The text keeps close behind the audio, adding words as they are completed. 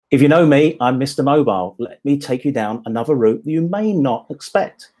If you know me, I'm Mr. Mobile. Let me take you down another route you may not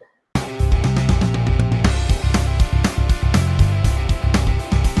expect.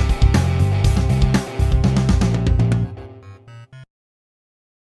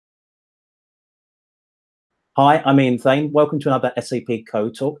 Hi, I'm Ian Thane. Welcome to another SAP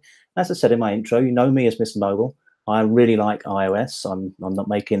Code Talk. As I said in my intro, you know me as Mr. Mobile. I really like iOS. I'm not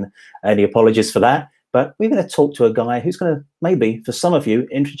making any apologies for that. But we're going to talk to a guy who's going to maybe, for some of you,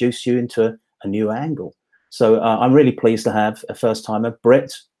 introduce you into a new angle. So I'm really pleased to have a first-timer,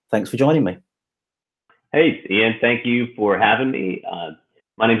 Britt. Thanks for joining me. Hey, Ian, thank you for having me.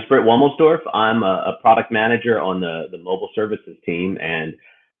 My name is Britt Womelsdorf. I'm a product manager on the mobile services team. And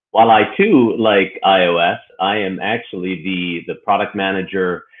while I too like iOS, I am actually the product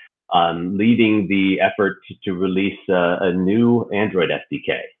manager leading the effort to release a new Android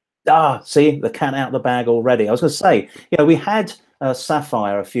SDK. See, the cat out of the bag already. I was going to say, you know, we had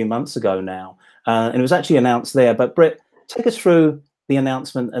Sapphire a few months ago now, and it was actually announced there. But Britt, take us through the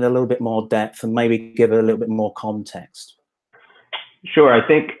announcement in a little bit more depth and maybe give it a little bit more context. Sure. I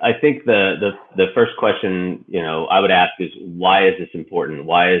think the first question, you know, I would ask is, why is this important?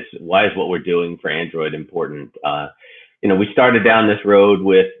 Why is what we're doing for Android important? You know, we started down this road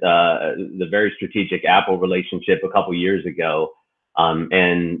with the very strategic Apple relationship a couple years ago.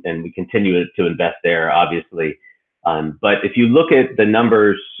 And we continue to invest there, obviously. But if you look at the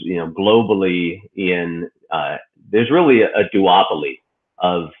numbers, you know, globally, there's really a duopoly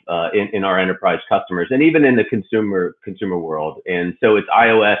of in our enterprise customers, and even in the consumer world. And so it's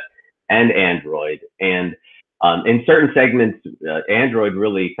iOS and Android. And in certain segments, Android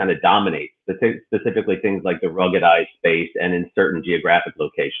really kind of dominates, specifically things like the ruggedized space and in certain geographic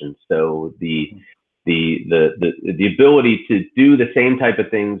locations. So the ability to do the same type of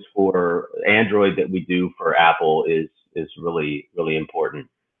things for Android that we do for Apple is really, really important.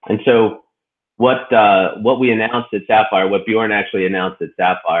 And so what we announced at Sapphire, what Bjorn actually announced at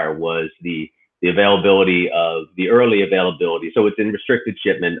Sapphire, was the availability of the early availability. So it's in restricted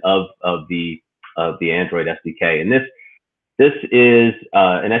shipment of the Android SDK. And this is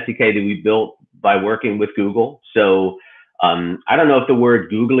an SDK that we built by working with Google. So I don't know if the word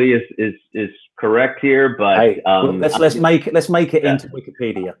googly is correct here, but hey, let's make it into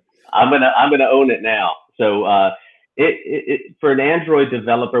Wikipedia. I'm gonna own it now. So for an Android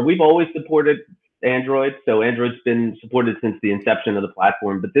developer, we've always supported Android. So Android's been supported since the inception of the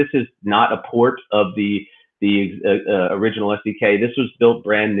platform, but this is not a port of the original SDK. This was built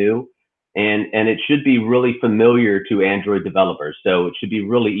brand new, and it should be really familiar to Android developers. So it should be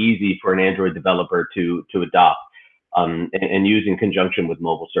really easy for an Android developer to adopt and use in conjunction with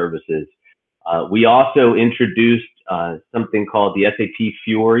mobile services. We also introduced something called the SAP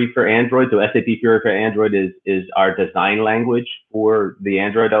Fiori for Android. So SAP Fiori for Android is our design language for the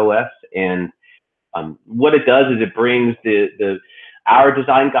Android OS. And what it does is it brings our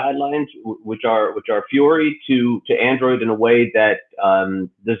design guidelines, which are Fiori, to Android in a way that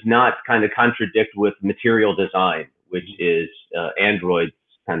does not kind of contradict with material design, which is Android's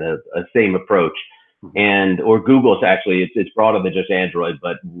kind of same approach. Or Google's actually, it's broader than just Android,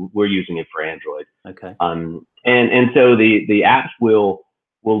 but we're using it for Android. Okay. And so the apps will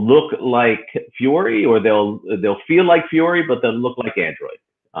look like Fiori, or they'll feel like Fiori, but they'll look like Android.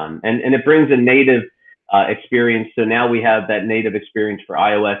 And it brings a native experience. So now we have that native experience for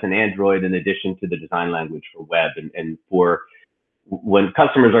iOS and Android, in addition to the design language for web. And for when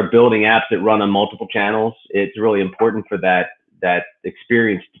customers are building apps that run on multiple channels, it's really important for that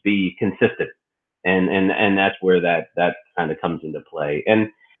experience to be consistent. And that's where that kind of comes into play.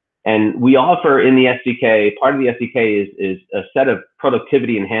 And we offer in the SDK, part of the SDK is a set of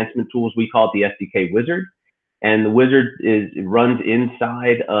productivity enhancement tools. We call it the SDK Wizard. And the Wizard runs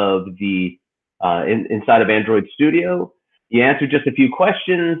inside of inside of Android Studio. You answer just a few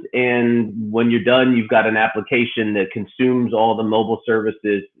questions, and when you're done, you've got an application that consumes all the mobile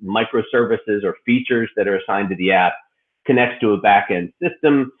services, microservices, or features that are assigned to the app, connects to a backend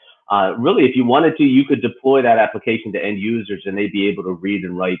system. Really, if you wanted to, you could deploy that application to end users, and they'd be able to read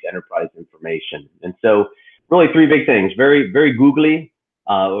and write enterprise information. And so really three big things: very, very googly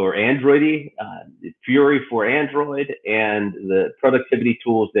or Androidy, Fiori for Android, and the productivity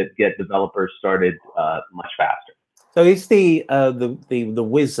tools that get developers started much faster. So is the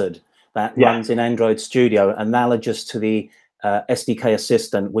wizard that runs in Android Studio analogous to the SDK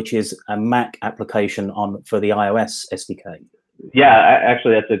Assistant, which is a Mac application for the iOS SDK? Yeah,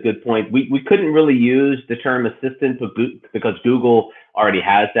 actually, that's a good point. We couldn't really use the term assistant because Google already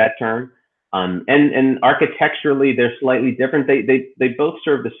has that term. And architecturally, they're slightly different. They both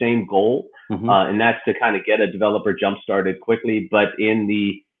serve the same goal, and that's to kind of get a developer jump started quickly. But in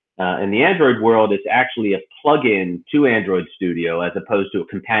the in the Android world, it's actually a plugin to Android Studio as opposed to a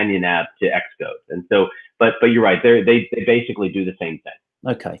companion app to Xcode. And so, but you're right, they basically do the same thing.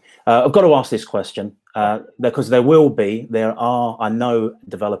 Okay, I've got to ask this question because there are, I know,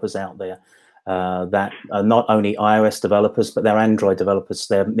 developers out there that are not only iOS developers, but they're Android developers.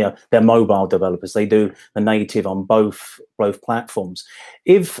 They're mobile developers. They do the native on both platforms.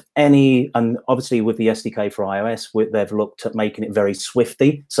 If any, and obviously with the SDK for iOS, they've looked at making it very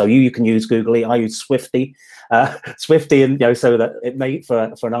Swifty. So you can use Googly. I use Swifty, Swifty, and so that it made for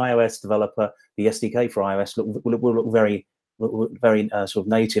an iOS developer, the SDK for iOS will look very sort of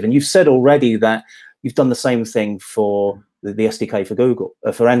native. And you've said already that you've done the same thing for the SDK for Google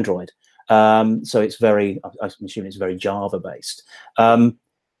for Android. So it's I'm assuming it's very Java based.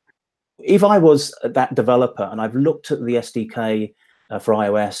 If I was that developer and I've looked at the SDK for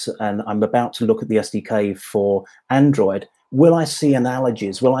iOS and I'm about to look at the SDK for Android, will I see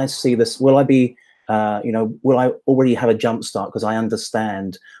analogies? Will I see this? Will I be, will I already have a jump start because I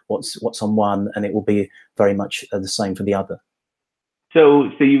understand what's on one and it will be very much the same for the other? So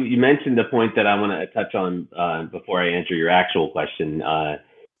you mentioned the point that I want to touch on before I answer your actual question.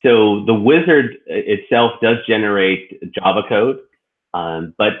 So the wizard itself does generate Java code,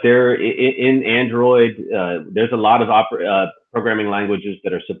 but in Android, there's a lot of programming languages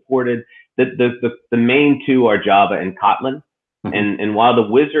that are supported. The main two are Java and Kotlin. Mm-hmm. And while the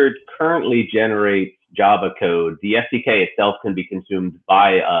wizard currently generates Java code, the SDK itself can be consumed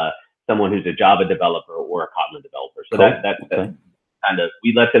by someone who's a Java developer or a Kotlin developer. So cool. that's okay. Kind of,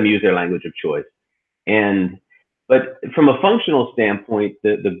 we let them use their language of choice. But from a functional standpoint,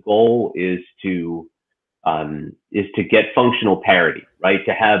 the goal is to get functional parity, right?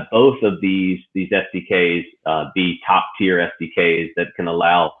 To have both of these SDKs be top tier SDKs that can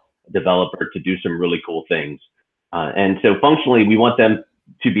allow a developer to do some really cool things. And so functionally, we want them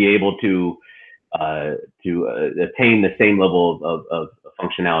to be able to attain the same level of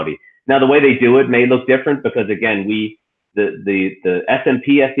functionality. Now, the way they do it may look different because, again, the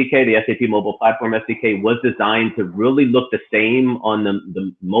SMP SDK, the SAP Mobile Platform SDK, was designed to really look the same on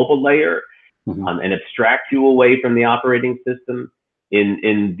the mobile layer, mm-hmm. And abstract you away from the operating system. In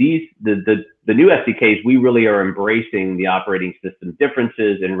the new SDKs, we really are embracing the operating system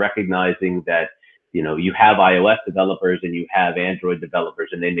differences and recognizing that you have iOS developers and you have Android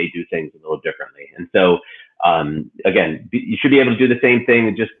developers, and they may do things a little differently. And so again, you should be able to do the same thing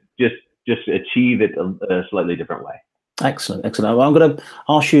and just achieve it a slightly different way. Excellent, excellent. Well, I'm going to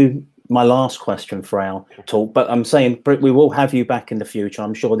ask you my last question for our talk, but I'm saying, Britt, we will have you back in the future.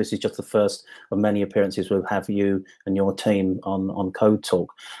 I'm sure this is just the first of many appearances we'll have you and your team on Code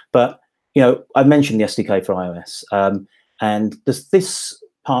Talk. But, I mentioned the SDK for iOS, and does this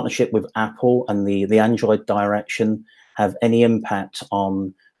partnership with Apple and the Android direction have any impact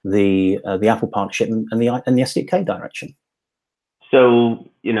on the Apple partnership and the SDK direction? So,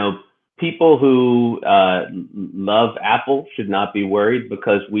 people who love Apple should not be worried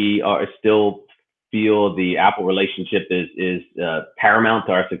because we are still feel the Apple relationship is paramount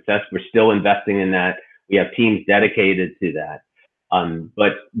to our success. We're still investing in that. We have teams dedicated to that.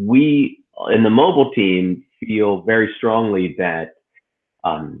 But we in the mobile team feel very strongly that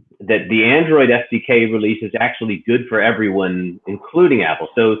the Android SDK release is actually good for everyone, including Apple.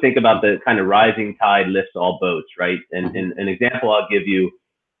 So think about the kind of rising tide lifts all boats, right? And an example I'll give you.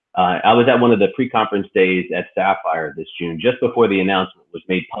 I was at one of the pre-conference days at Sapphire this June, just before the announcement was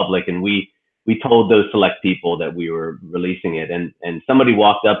made public, and we told those select people that we were releasing it. And somebody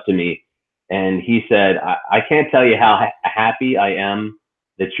walked up to me, and he said, "I can't tell you how happy I am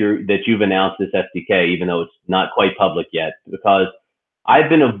that you've announced this SDK, even though it's not quite public yet, because I've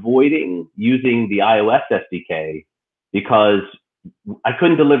been avoiding using the iOS SDK because I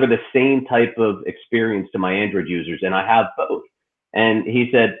couldn't deliver the same type of experience to my Android users, and I have both." And he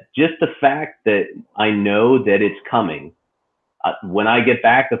said, just the fact that I know that it's coming, when I get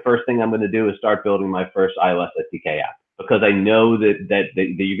back, the first thing I'm going to do is start building my first iOS SDK app, because I know that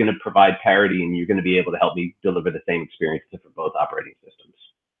you're going to provide parity and you're going to be able to help me deliver the same experience for both operating systems.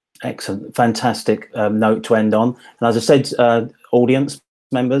 Excellent. Fantastic note to end on. And as I said, audience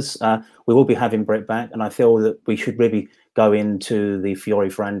members, we will be having Britt back, and I feel that we should really go into the Fiori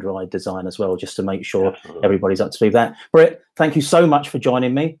for Android design as well, just to make sure everybody's up to speed with that. Britt, thank you so much for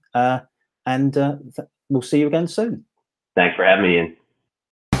joining me, and we'll see you again soon. Thanks for having me in.